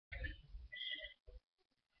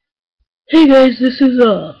Hey guys, this is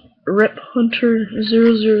Rep Hunter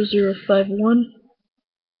 00051,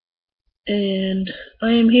 and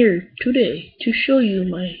I am here today to show you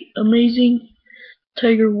my amazing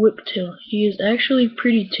tiger Whiptail. He is actually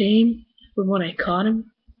pretty tame from when I caught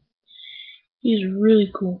him. He's really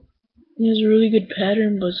cool. He has a really good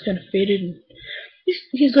pattern, but it's kind of faded, and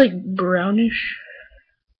he's like brownish.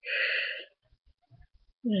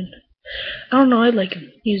 And I don't know, I like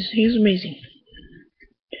him. He's amazing.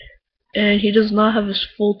 And he does not have his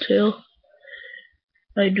full tail.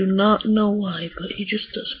 I do not know why, but he just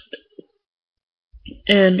doesn't.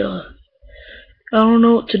 And I don't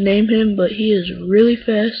know what to name him, but he is really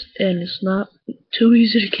fast, and it's not too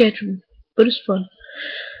easy to catch him, but it's fun.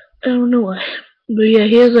 I don't know why, but yeah,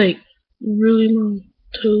 he has like really long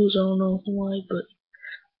toes. I don't know why, but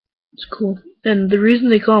it's cool. And the reason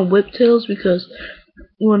they call him Whiptail is because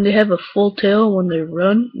when they have a full tail, when they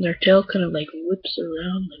run, their tail kind of like whips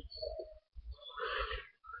around, like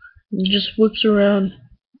it just whips around.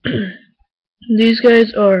 These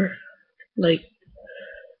guys are like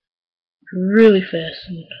really fast,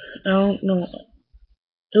 and I don't know.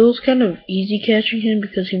 It was kind of easy catching him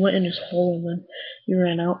because he went in his hole and then he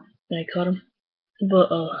ran out and I caught him. But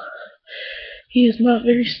he is not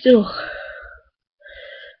very still.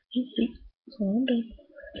 Calm down.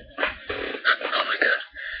 Oh my god.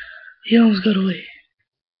 He almost got away.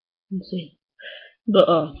 Insane. But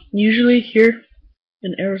usually here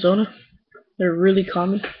in Arizona they're really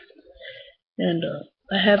common. And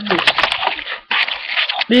I have this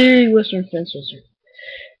big western fence lizard.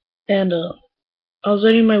 And I was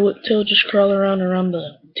letting my whiptail just crawl around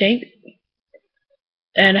the tank.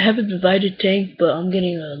 And I have a divided tank, but I'm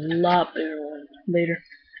getting a lot bigger one later.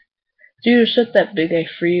 So either set that big guy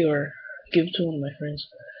free or give it to one of my friends.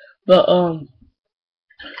 But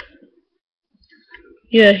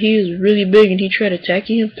yeah, he is really big, and he tried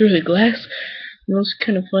attacking him through the glass. It was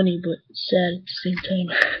kind of funny, but sad at the same time.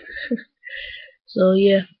 So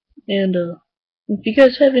yeah, and if you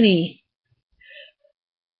guys have any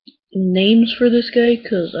names for this guy,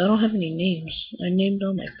 cause I don't have any names. I named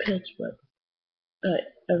all my pets, but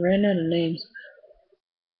I ran out of names.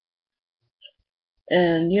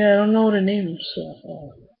 And yeah, I don't know what to name him, so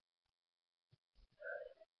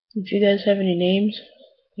if you guys have any names,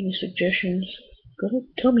 any suggestions, go ahead,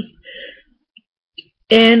 tell me.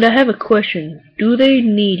 And I have a question. Do they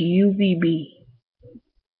need UVB?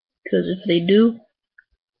 Because if they do,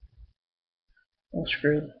 I'm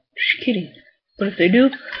screwed. Just kidding. But if they do,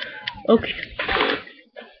 okay.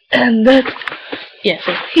 And yeah,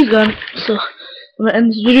 so he's gone. So I'm gonna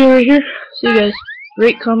end this video right here. See you guys.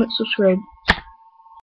 Rate, comment, subscribe.